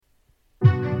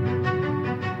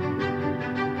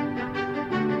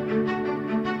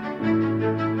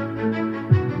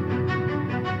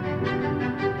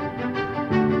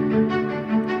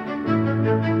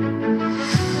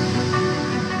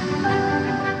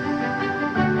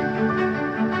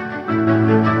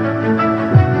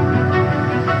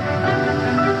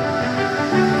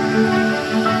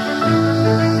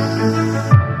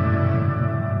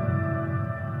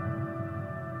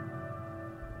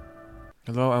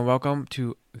and welcome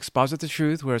to Exposit the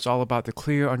Truth, where it's all about the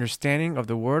clear understanding of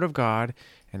the Word of God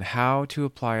and how to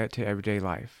apply it to everyday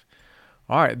life.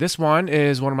 All right, this one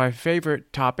is one of my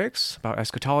favorite topics about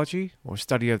eschatology or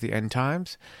study of the end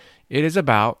times. It is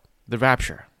about the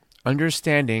rapture,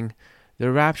 understanding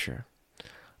the rapture.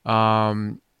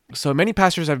 So many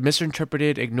pastors have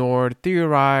misinterpreted, ignored,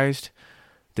 theorized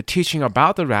the teaching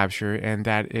about the rapture, and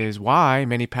that is why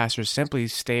many pastors simply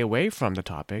stay away from the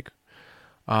topic.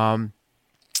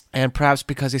 And perhaps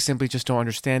because they simply just don't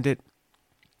understand it.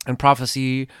 And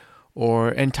prophecy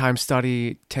or end time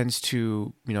study tends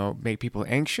to, make people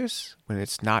anxious when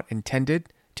it's not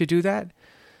intended to do that.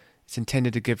 It's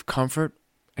intended to give comfort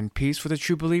and peace for the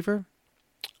true believer,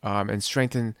 and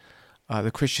strengthen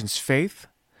the Christian's faith.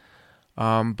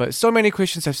 But so many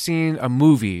Christians have seen a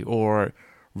movie or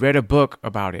read a book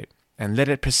about it and let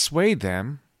it persuade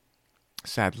them,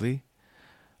 sadly,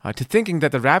 to thinking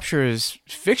that the rapture is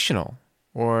fictional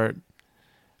or,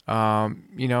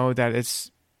 that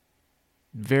it's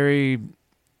very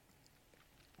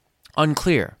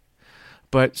unclear.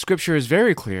 But Scripture is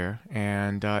very clear,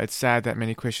 and it's sad that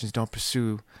many Christians don't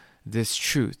pursue this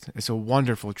truth. It's a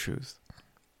wonderful truth.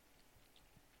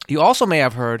 You also may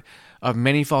have heard of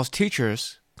many false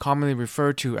teachers, commonly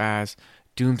referred to as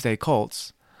doomsday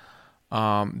cults,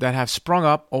 that have sprung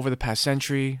up over the past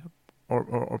century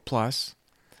or plus.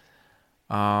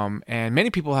 And many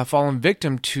people have fallen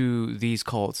victim to these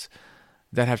cults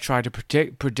that have tried to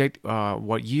predict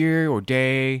what year or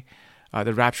day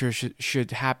the rapture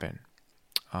should happen.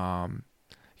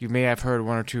 You may have heard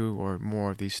one or two or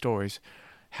more of these stories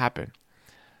happen.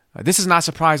 This is not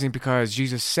surprising because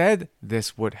Jesus said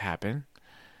this would happen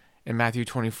in Matthew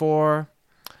 24,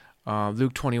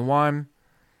 Luke 21.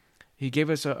 He gave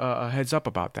us a heads up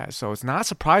about that. So it's not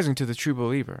surprising to the true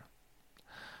believer.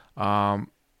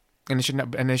 And it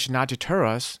should not deter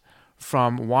us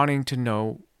from wanting to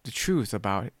know the truth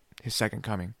about his second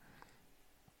coming.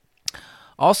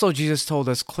 Also, Jesus told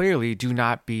us clearly, do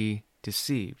not be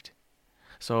deceived.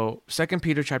 So 2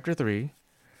 Peter chapter 3,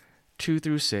 2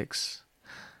 through 6,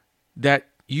 that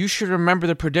you should remember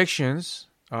the predictions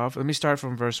of, let me start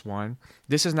from verse 1.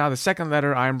 This is now the second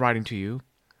letter I am writing to you.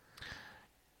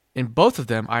 In both of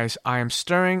them, I am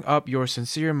stirring up your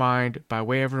sincere mind by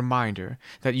way of reminder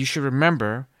that you should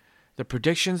remember the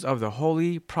predictions of the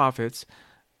holy prophets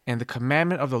and the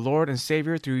commandment of the Lord and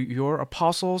Savior through your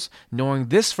apostles, knowing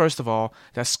this first of all,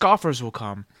 that scoffers will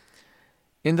come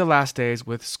in the last days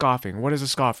with scoffing. What is a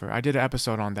scoffer? I did an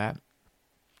episode on that.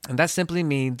 And that simply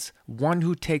means one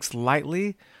who takes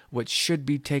lightly what should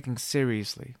be taken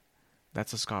seriously.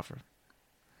 That's a scoffer.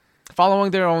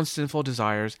 Following their own sinful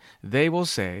desires, they will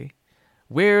say,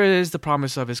 where is the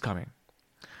promise of his coming?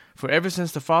 For ever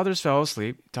since the fathers fell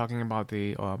asleep, talking about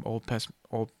the Old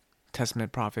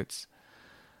Testament prophets,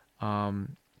 all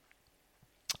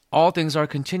things are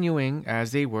continuing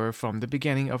as they were from the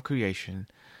beginning of creation.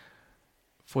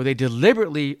 For they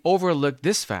deliberately overlooked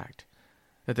this fact,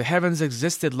 that the heavens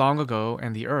existed long ago,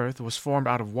 and the earth was formed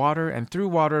out of water and through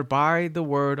water by the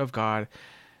word of God,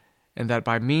 and that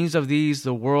by means of these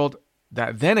the world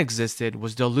that then existed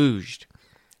was deluged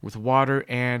with water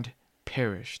and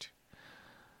perished.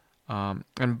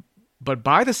 But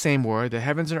by the same word, the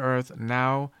heavens and earth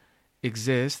now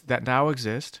exist,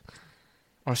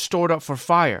 are stored up for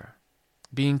fire,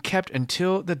 being kept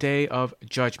until the day of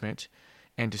judgment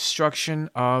and destruction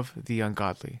of the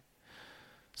ungodly.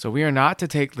 So we are not to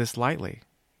take this lightly.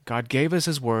 God gave us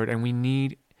his word, and we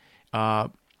need,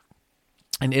 and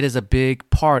it is a big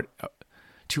part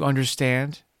to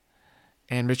understand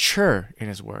and mature in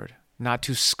his word, not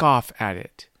to scoff at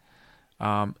it.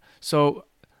 So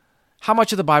how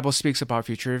much of the Bible speaks about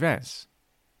future events?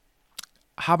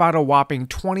 How about a whopping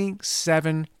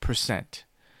 27%?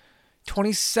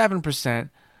 27%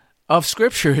 of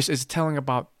scriptures is telling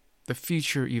about the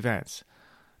future events.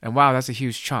 And wow, that's a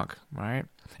huge chunk, right?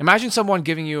 Imagine someone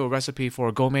giving you a recipe for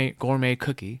a gourmet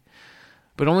cookie,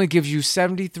 but only gives you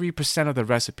 73% of the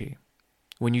recipe.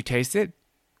 When you taste it,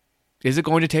 is it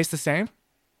going to taste the same?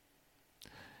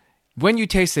 When you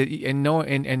taste it and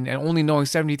only knowing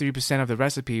 73% of the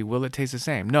recipe, will it taste the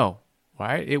same? No,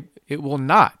 right? It will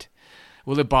not.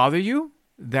 Will it bother you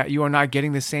that you are not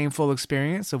getting the same full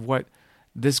experience of what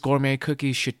this gourmet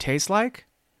cookie should taste like?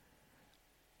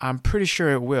 I'm pretty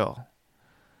sure it will.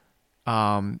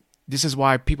 This is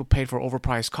why people pay for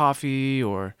overpriced coffee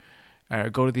or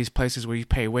go to these places where you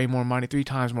pay way more money, 3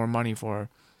 times more money for,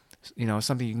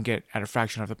 something you can get at a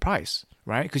fraction of the price,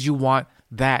 right? Because you want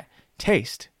that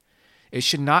taste. It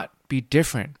should not be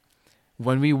different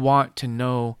when we want to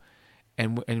know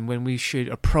and when we should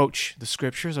approach the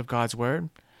scriptures of God's word.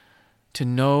 to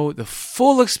know the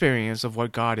full experience of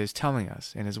what God is telling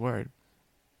us in His Word.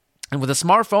 And with a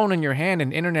smartphone in your hand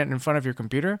and internet in front of your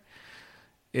computer,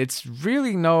 it's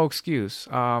really no excuse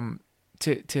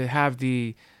to have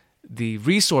the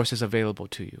resources available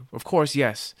to you. Of course,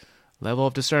 yes, level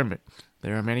of discernment.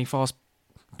 There are many false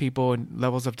people and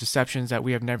levels of deceptions that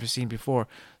we have never seen before,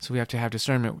 so we have to have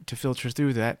discernment to filter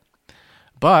through that.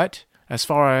 But as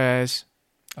far as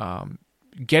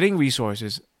getting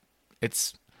resources,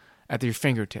 it's at your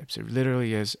fingertips. It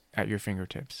literally is at your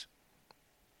fingertips.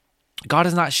 God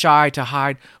is not shy to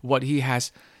hide what He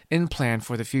has in plan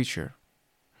for the future.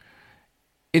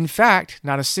 In fact,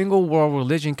 not a single world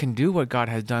religion can do what God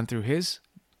has done through His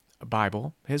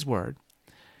Bible, His Word,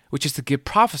 which is to give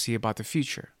prophecy about the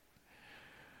future.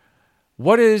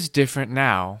 What is different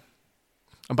now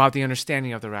about the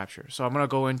understanding of the rapture? So I'm going to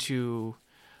go into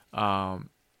the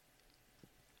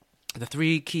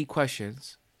three key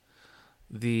questions.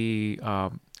 The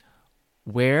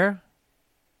where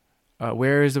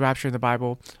is the rapture in the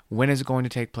Bible? When is it going to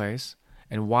take place?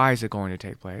 And why is it going to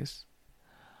take place?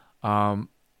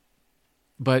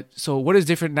 But so what is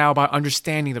different now about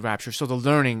understanding the rapture? So the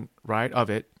learning, right,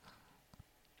 of it.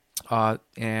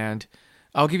 And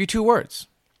I'll give you two words.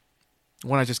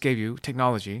 One I just gave you,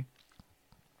 technology,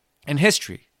 and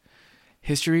history.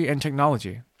 History and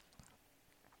technology.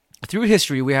 Through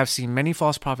history, we have seen many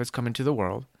false prophets come into the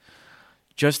world,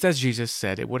 just as Jesus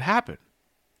said it would happen.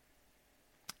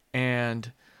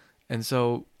 And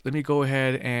so let me go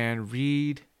ahead and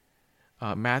read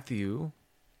Matthew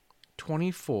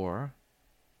 24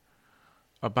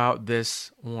 about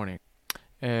this warning.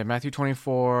 Matthew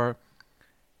 24,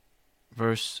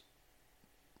 verse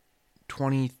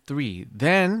 23.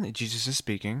 Then, Jesus is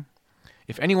speaking,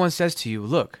 if anyone says to you,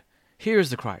 look, here is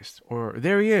the Christ, or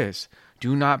there He is,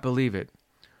 do not believe it.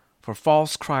 For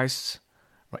false Christs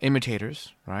are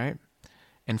imitators, right?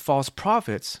 And false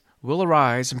prophets will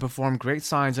arise and perform great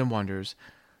signs and wonders.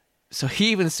 So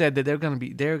He even said that there's going to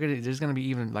be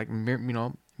even like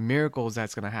miracles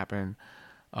that's going to happen,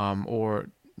 or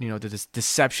the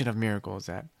deception of miracles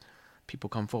that people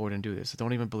come forward and do this. So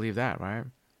don't even believe that, right?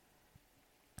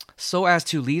 So as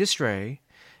to lead astray,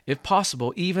 if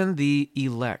possible, even the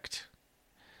elect.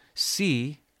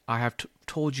 See, I have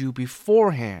told you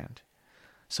beforehand.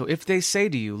 So if they say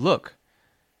to you, look,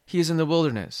 He is in the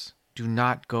wilderness, do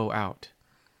not go out.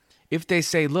 If they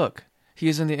say, look, He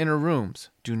is in the inner rooms,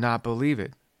 do not believe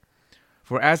it.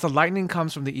 For as the lightning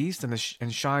comes from the east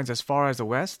and shines as far as the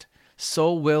west,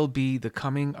 so will be the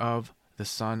coming of the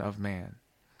Son of Man.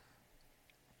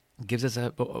 Gives us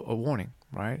a warning,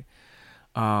 right?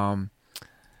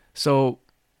 So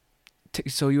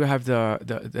you have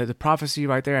the prophecy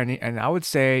right there, and I would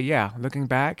say, yeah, looking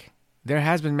back, there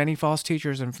has been many false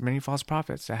teachers and many false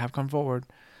prophets that have come forward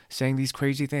saying these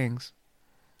crazy things.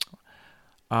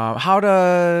 How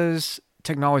does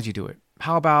technology do it?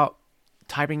 How about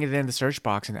typing it in the search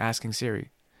box and asking Siri?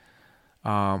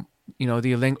 How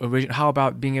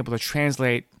about being able to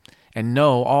translate and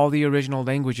know all the original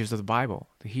languages of the Bible,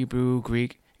 the Hebrew,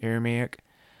 Greek, Aramaic?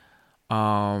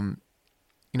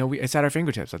 It's at our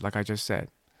fingertips, like I just said.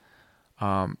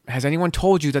 Has anyone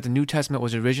told you that the New Testament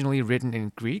was originally written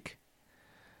in Greek?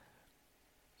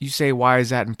 You say, why is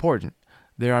that important?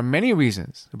 There are many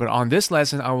reasons, but on this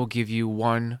lesson, I will give you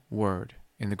one word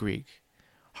in the Greek,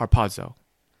 harpazo.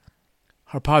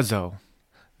 Harpazo.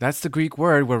 That's the Greek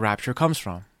word where rapture comes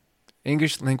from.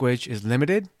 English language is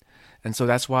limited, and so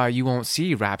that's why you won't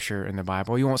see rapture in the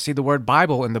Bible. You won't see the word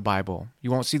Bible in the Bible.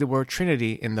 You won't see the word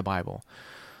Trinity in the Bible.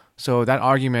 So that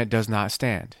argument does not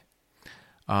stand.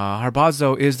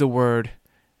 Harpazo is the word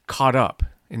caught up.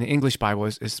 In the English Bible,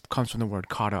 it comes from the word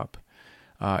caught up.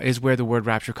 Is where the word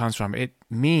rapture comes from. It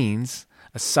means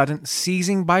a sudden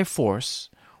seizing by force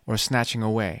or snatching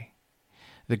away.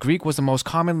 The Greek was the most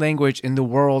common language in the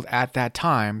world at that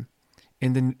time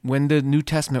when the New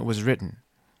Testament was written.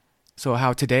 So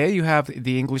how today you have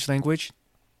the English language,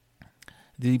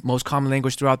 the most common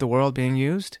language throughout the world being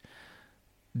used,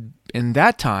 in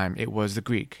that time it was the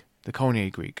Greek, the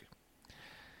Koine Greek.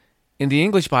 In the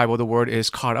English Bible, the word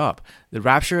is caught up. The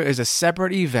rapture is a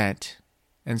separate event.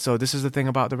 And so this is the thing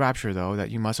about the rapture, though,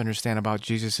 that you must understand about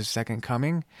Jesus' second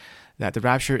coming, that the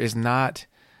rapture is not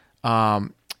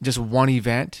just one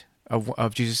event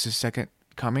of Jesus' second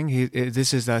coming.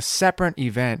 This is a separate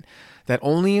event that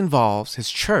only involves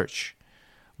His church,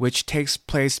 which takes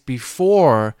place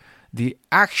before the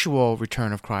actual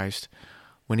return of Christ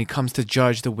when He comes to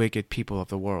judge the wicked people of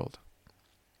the world.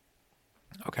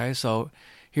 Okay, so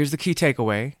here's the key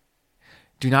takeaway.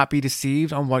 Do not be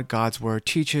deceived on what God's word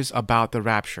teaches about the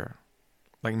rapture,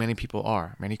 like many people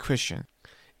are, many Christians.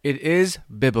 It is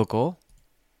biblical,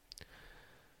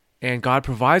 And God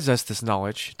provides us this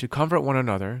knowledge to comfort one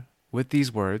another with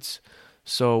these words,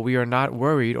 so we are not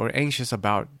worried or anxious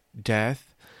about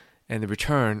death and the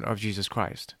return of Jesus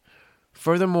Christ.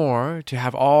 Furthermore, to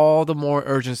have all the more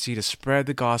urgency to spread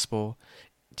the gospel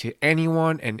to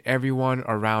anyone and everyone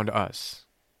around us,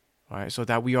 right? So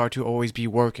that we are to always be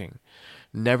working,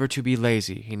 never to be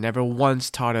lazy. He never once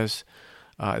taught us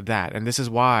that, and this is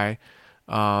why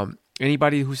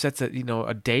anybody who sets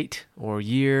a date or a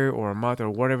year or a month or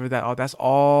whatever that's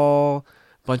all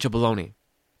a bunch of baloney,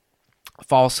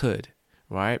 falsehood,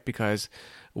 right? Because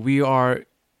we are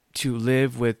to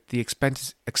live with the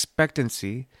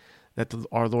expectancy that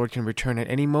our Lord can return at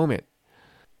any moment.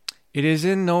 It is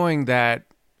in knowing that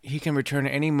He can return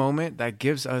at any moment that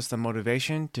gives us the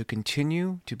motivation to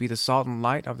continue to be the salt and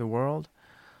light of the world,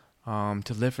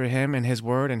 to live for Him and His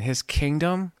word and His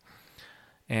kingdom.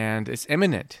 And it's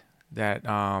imminent that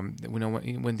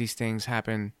when these things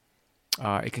happen,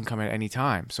 it can come at any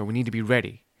time. So we need to be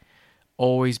ready.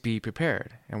 Always be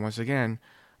prepared. And once again,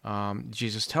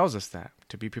 Jesus tells us that,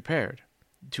 to be prepared,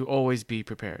 to always be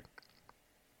prepared.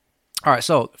 All right,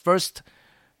 so first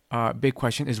big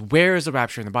question is, where is the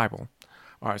rapture in the Bible?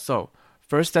 All right, so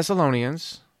 1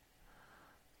 Thessalonians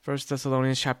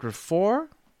chapter 4.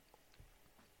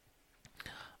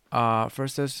 1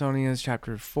 Thessalonians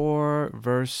chapter 4,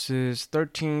 verses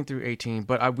 13 through 18.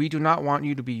 But we do not want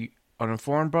you to be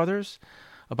uninformed, brothers,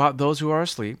 about those who are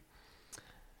asleep,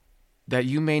 that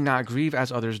you may not grieve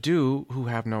as others do who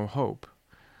have no hope.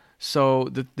 So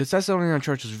the Thessalonian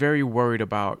church was very worried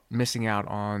about missing out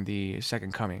on the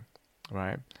second coming,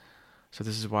 right? So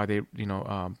this is why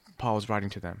Paul is writing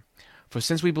to them. For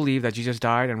since we believe that Jesus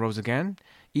died and rose again,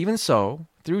 even so,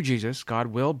 through Jesus, God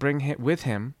will bring with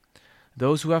Him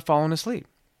those who have fallen asleep.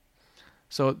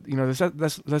 So,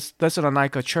 the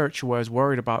Thessalonica church was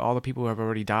worried about all the people who have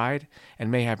already died and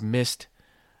may have missed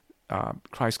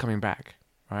Christ coming back,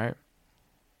 right?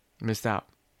 Missed out.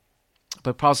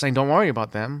 But Paul's saying, don't worry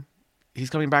about them. He's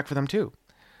coming back for them too.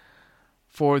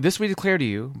 For this we declare to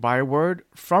you by a word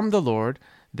from the Lord,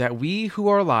 that we who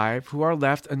are alive, who are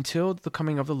left until the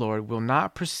coming of the Lord, will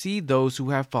not precede those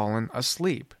who have fallen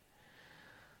asleep.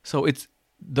 So it's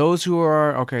those who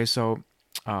are, okay, so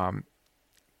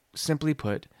simply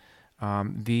put,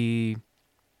 this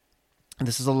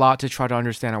is a lot to try to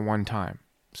understand at one time.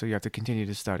 So you have to continue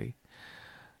to study.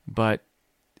 But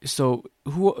so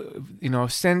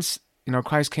since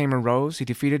Christ came and rose, He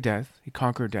defeated death, He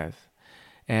conquered death.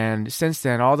 And since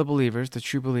then, all the believers, the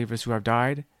true believers who have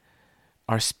died,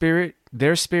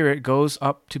 their spirit goes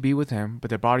up to be with Him, but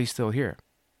their body's still here.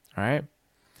 All right?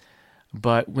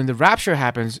 But when the rapture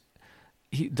happens,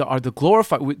 the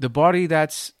glorified, the body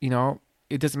that's,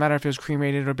 it doesn't matter if it was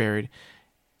cremated or buried,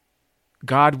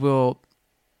 God will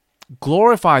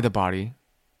glorify the body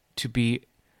to be,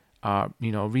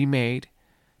 remade,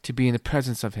 to be in the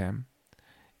presence of Him.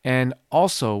 And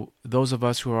also those of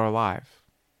us who are alive,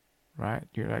 right?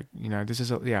 You're like, this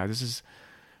is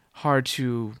hard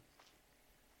to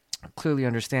clearly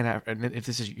understand if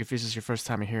this is your first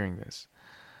time hearing this.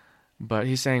 But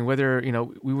he's saying whether,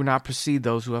 we will not precede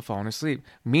those who have fallen asleep.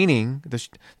 Meaning,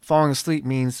 falling asleep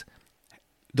means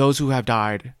those who have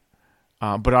died,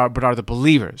 but are the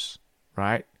believers,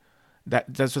 right?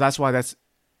 That's why that's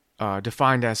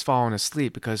defined as falling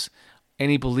asleep, because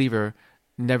any believer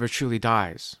never truly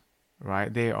dies,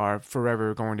 right? They are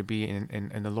forever going to be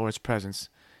in the Lord's presence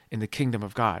in the kingdom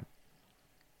of God.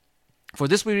 For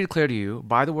this we declare to you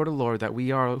by the word of the Lord, that we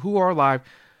who are alive,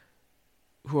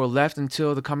 who are left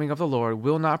until the coming of the Lord,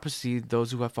 will not precede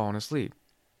those who have fallen asleep.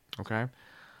 Okay?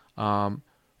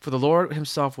 For the Lord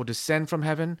Himself will descend from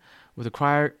heaven with a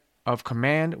cry of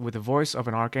command, with the voice of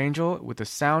an archangel, with the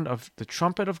sound of the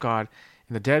trumpet of God,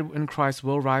 and the dead in Christ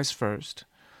will rise first.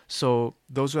 So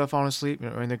those who have fallen asleep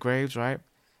are in the graves, right?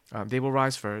 They will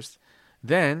rise first.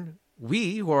 Then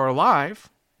we who are alive,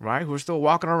 right, who are still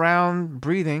walking around,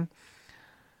 breathing,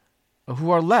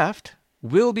 who are left,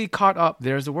 will be caught up.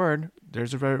 There's the word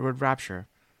rapture.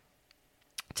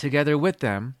 Together with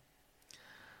them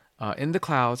in the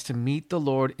clouds to meet the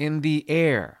Lord in the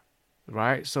air,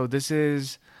 right? So this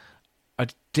is a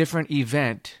different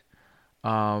event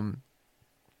before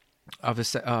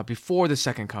the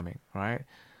second coming, right?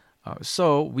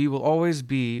 So we will always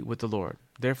be with the Lord.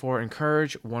 Therefore,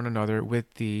 encourage one another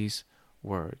with these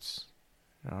words.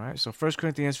 All right. So 1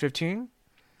 Corinthians 15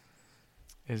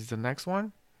 is the next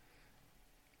one.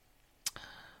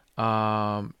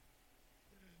 Talking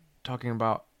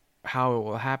about how it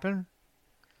will happen.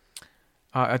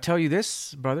 I tell you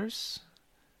this, brothers,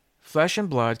 flesh and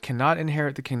blood cannot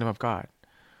inherit the kingdom of God,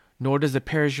 nor does the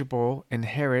perishable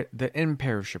inherit the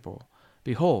imperishable.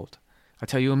 Behold, I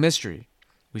tell you a mystery.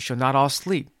 We shall not all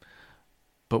sleep,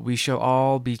 but we shall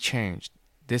all be changed.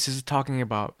 This is talking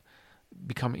about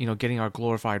getting our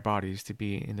glorified bodies to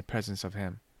be in the presence of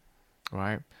Him,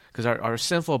 right? Because our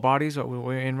sinful bodies, what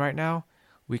we're in right now,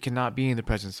 we cannot be in the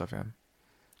presence of Him,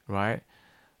 right?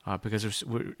 Because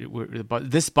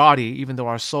but this body, even though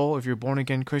our soul, if you're born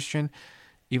again Christian,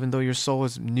 even though your soul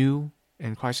is new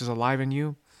and Christ is alive in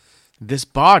you, this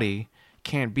body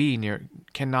cannot be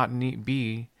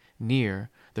near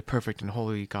the perfect and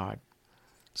holy God.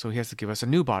 So He has to give us a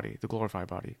new body, the glorified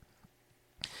body.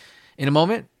 In a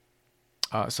moment,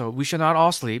 so we shall not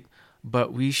all sleep,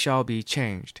 but we shall be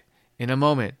changed. In a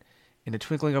moment, in the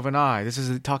twinkling of an eye. This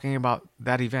is talking about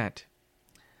that event.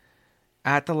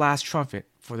 At the last trumpet,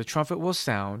 for the trumpet will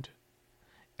sound,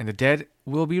 and the dead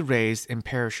will be raised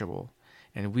imperishable,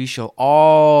 and we shall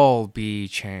all be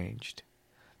changed.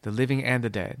 The living and the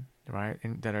dead, right,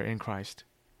 that are in Christ.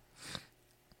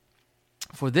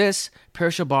 For this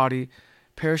perishable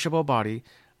body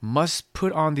must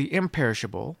put on the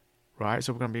imperishable, right?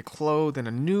 So we're going to be clothed in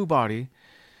a new body,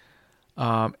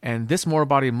 and this mortal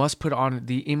body must put on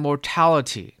the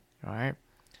immortality, right?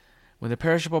 When the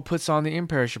perishable puts on the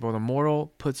imperishable, the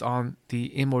mortal puts on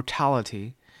the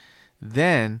immortality,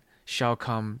 then shall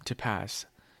come to pass,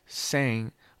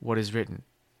 saying what is written.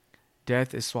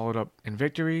 Death is swallowed up in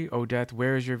victory. O death,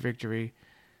 where is your victory?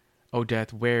 O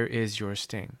death, where is your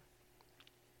sting?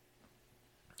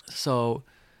 So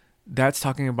that's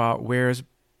talking about where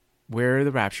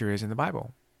the rapture is in the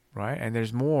Bible, right? And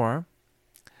there's more,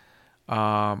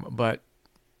 but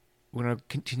we're going to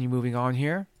continue moving on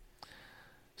here.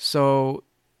 So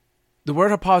the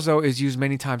word hapazo is used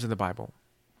many times in the Bible,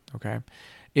 okay?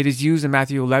 It is used in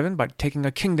Matthew 11 by taking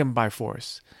a kingdom by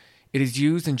force. It is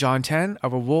used in John 10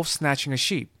 of a wolf snatching a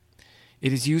sheep.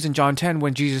 It is used in John 10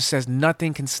 when Jesus says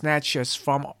nothing can snatch us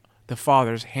from the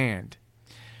Father's hand.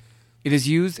 It is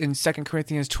used in 2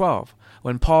 Corinthians 12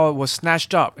 when Paul was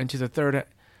snatched up into the third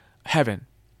heaven.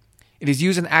 It is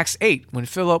used in Acts 8 when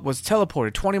Philip was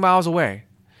teleported 20 miles away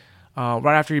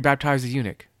right after he baptized the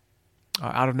eunuch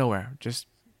out of nowhere.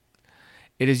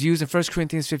 It is used in 1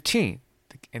 Corinthians 15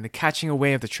 in the catching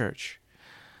away of the church.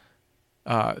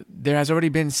 There has already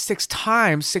been 6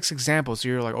 examples. So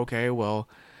you're like, okay, well,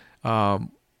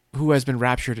 who has been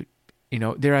raptured?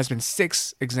 There has been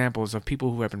 6 examples of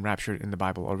people who have been raptured in the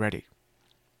Bible already.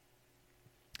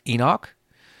 Enoch,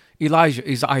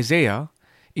 Isaiah.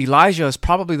 Elijah is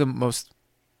probably the most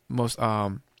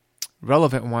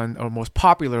relevant one or most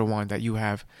popular one that you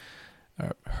have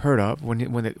heard of.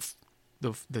 When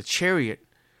the chariot,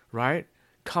 right,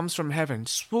 comes from heaven,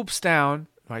 swoops down,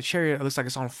 right, chariot, it looks like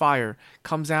it's on fire,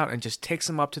 comes out and just takes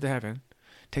him up to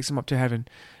heaven,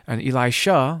 and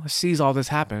Elisha sees all this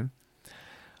happen.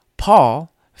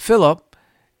 Paul, Philip,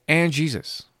 and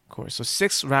Jesus, of course. So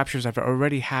 6 raptures have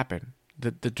already happened.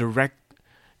 The direct,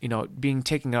 being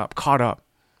taken up, caught up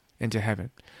into heaven.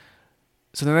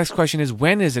 So the next question is,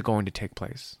 when is it going to take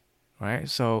place? Right?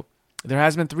 So there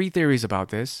has been 3 theories about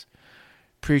this: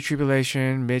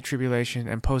 pre-tribulation, mid-tribulation,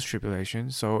 and post-tribulation.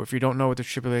 So if you don't know what the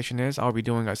tribulation is, I'll be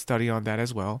doing a study on that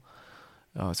as well.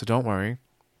 So don't worry.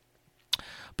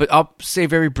 But I'll say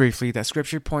very briefly that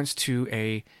Scripture points to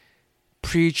a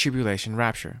pre-tribulation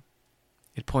rapture.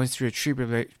 It points to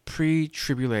a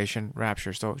pre-tribulation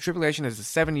rapture. So tribulation is the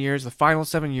 7 years, the final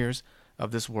 7 years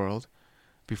of this world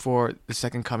before the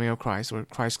second coming of Christ, where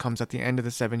Christ comes at the end of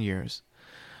the 7 years.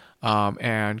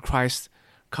 And Christ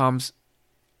comes,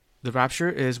 the rapture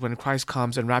is when Christ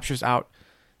comes and raptures out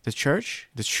the church,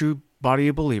 the true body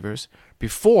of believers,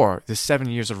 before the 7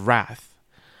 years of wrath.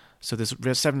 So this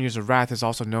 7 years of wrath is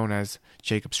also known as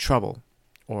Jacob's trouble,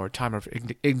 or time of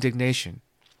indignation.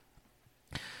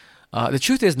 The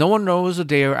truth is, no one knows the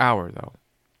day or hour, though.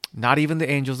 Not even the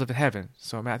angels of heaven.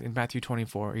 So in Matthew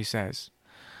 24, he says,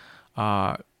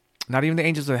 not even the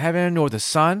angels of heaven, nor the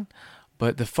Son,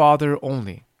 but the Father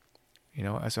only.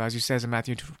 So as he says in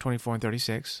Matthew 24 and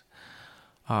 36,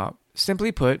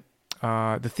 simply put,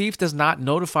 the thief does not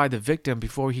notify the victim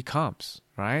before he comes,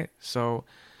 right? So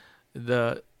it's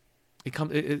going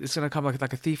to come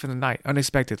like a thief in the night,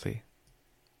 unexpectedly.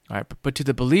 All right, but to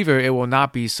the believer, it will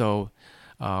not be so.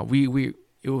 It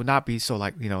will not be so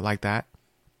like that.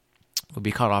 We'll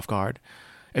be caught off guard.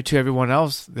 And to everyone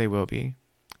else, they will be.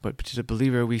 But to the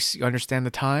believer, we understand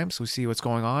the times. We see what's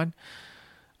going on.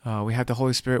 We have the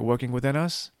Holy Spirit working within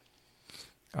us.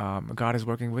 God is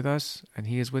working with us, and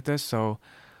He is with us. So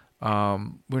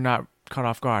we're not caught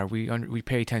off guard. We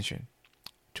pay attention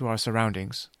to our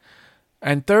surroundings.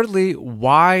 And thirdly,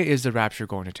 why is the rapture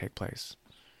going to take place?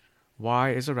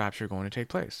 Why is the rapture going to take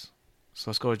place? So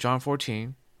let's go to John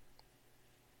 14,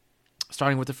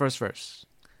 starting with the first verse.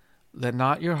 Let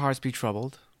not your hearts be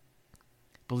troubled.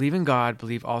 Believe in God,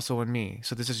 believe also in me.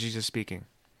 So this is Jesus speaking.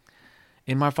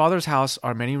 In my Father's house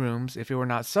are many rooms. If it were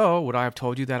not so, would I have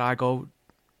told you that I go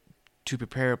to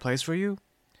prepare a place for you?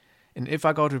 And if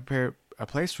I go to prepare a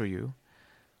place for you,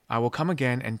 I will come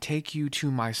again and take you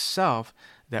to myself,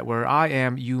 that where I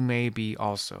am, you may be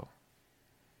also.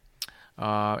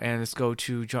 And let's go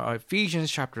to Ephesians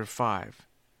chapter 5.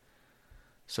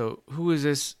 So who is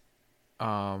this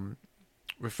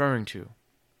referring to?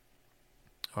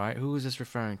 All right, who is this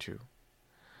referring to?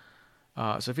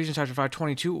 So Ephesians chapter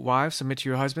 5:22, wives, submit to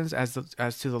your husbands as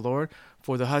to the Lord,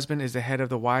 for the husband is the head of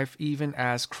the wife, even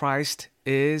as Christ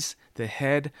is the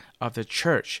head of the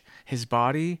church, his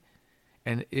body,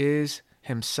 and is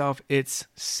himself its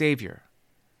Savior.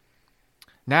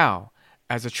 Now,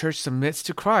 as the church submits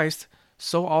to Christ,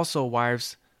 so also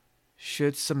wives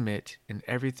should submit in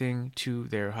everything to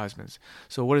their husbands.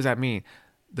 So what does that mean?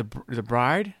 The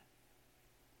bride,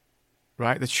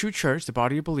 right? The true church, the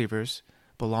body of believers,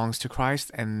 belongs to Christ,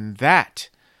 and that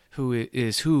who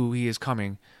he is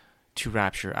coming to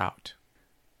rapture out.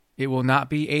 It will not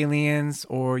be aliens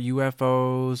or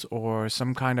UFOs or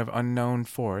some kind of unknown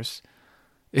force.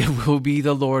 It will be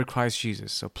the Lord Christ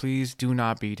Jesus. So please do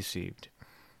not be deceived.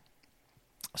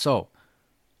 So,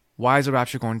 why is the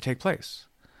rapture going to take place?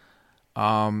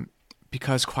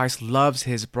 Because Christ loves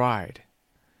his bride.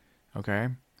 Okay?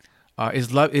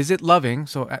 Is it loving?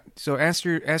 So ask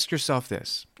yourself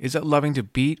this: is it loving to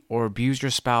beat or abuse your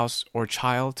spouse or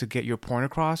child to get your point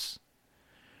across?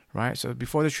 Right. So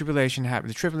before the tribulation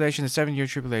happens, the 7-year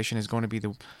tribulation is going to be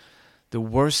the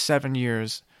worst 7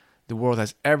 years the world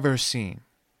has ever seen.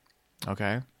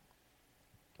 Okay.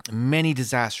 Many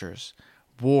disasters,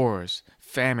 wars,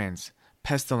 famines,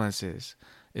 pestilences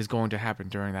is going to happen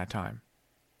during that time.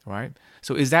 Right.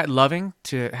 So is that loving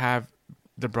to have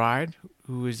the bride,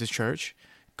 who is the church,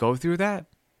 go through that?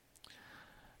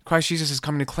 Christ Jesus is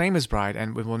coming to claim his bride,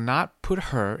 and we will not put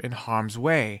her in harm's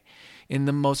way in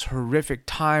the most horrific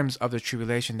times of the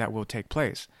tribulation that will take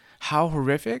place. How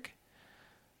horrific?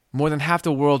 More than half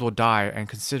the world will die, and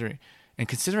considering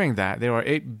that there are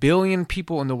 8 billion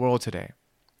people in the world today.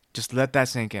 Just let that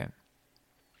sink in.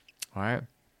 All right?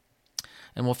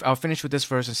 And I'll finish with this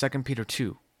verse in 2 Peter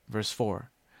 2, verse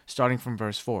 4, starting from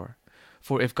verse 4.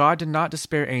 For if God did not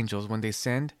despair angels when they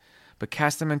sinned, but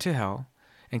cast them into hell,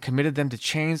 and committed them to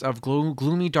chains of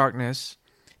gloomy darkness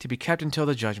to be kept until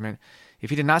the judgment, if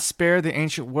he did not spare the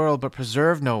ancient world, but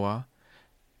preserved Noah,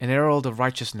 an herald of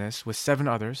righteousness, with 7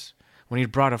 others, when he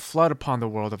brought a flood upon the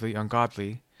world of the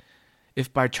ungodly,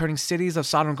 if by turning cities of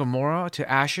Sodom and Gomorrah to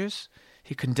ashes,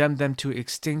 he condemned them to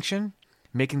extinction,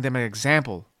 making them an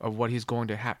example of what is going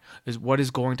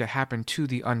to happen to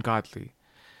the ungodly.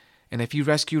 And if he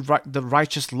rescued the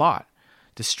righteous Lot,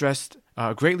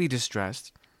 greatly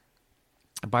distressed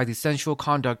by the sensual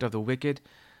conduct of the wicked,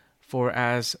 for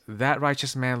as that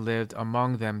righteous man lived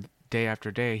among them day after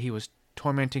day, he was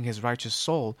tormenting his righteous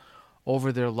soul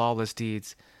over their lawless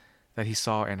deeds that he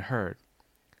saw and heard.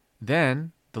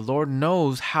 Then the Lord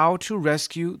knows how to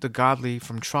rescue the godly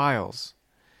from trials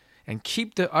and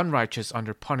keep the unrighteous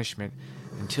under punishment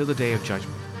until the day of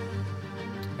judgment,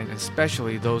 and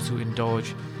especially those who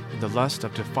indulge in the lust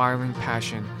of defiling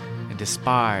passion and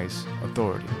despise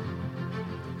authority.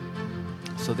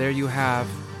 So there you have,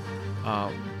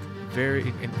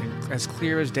 as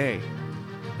clear as day,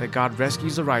 that God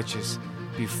rescues the righteous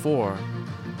before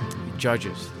he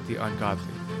judges the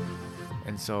ungodly.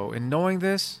 And so in knowing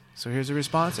this, so here's the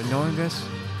response. In knowing this,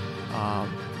 I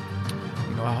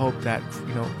hope that,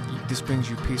 this brings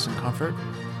you peace and comfort.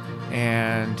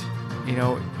 And,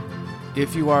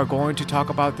 if you are going to talk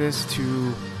about this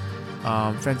to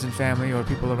friends and family or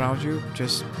people around you,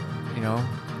 just,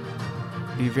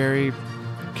 be very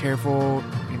careful,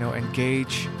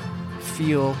 engage,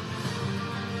 feel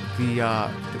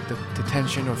the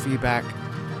tension or feedback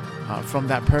from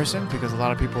that person, because a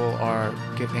lot of people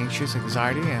get anxious,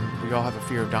 anxiety, and we all have a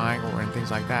fear of dying and things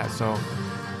like that. So,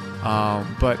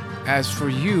 but as for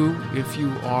you, if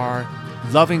you are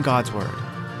loving God's word,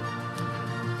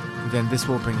 then this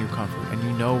will bring you comfort, and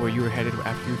you know where you are headed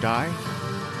after you die.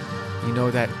 You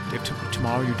know that if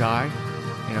tomorrow you die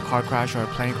in a car crash or a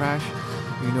plane crash,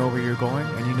 you know where you're going,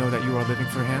 and you know that you are living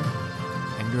for him,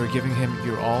 and you are giving him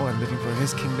your all and living for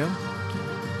his kingdom.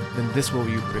 Then this will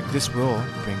bring you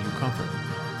comfort.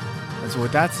 And so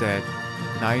with that said,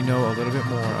 now you know a little bit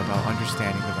more about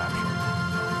understanding the rapture.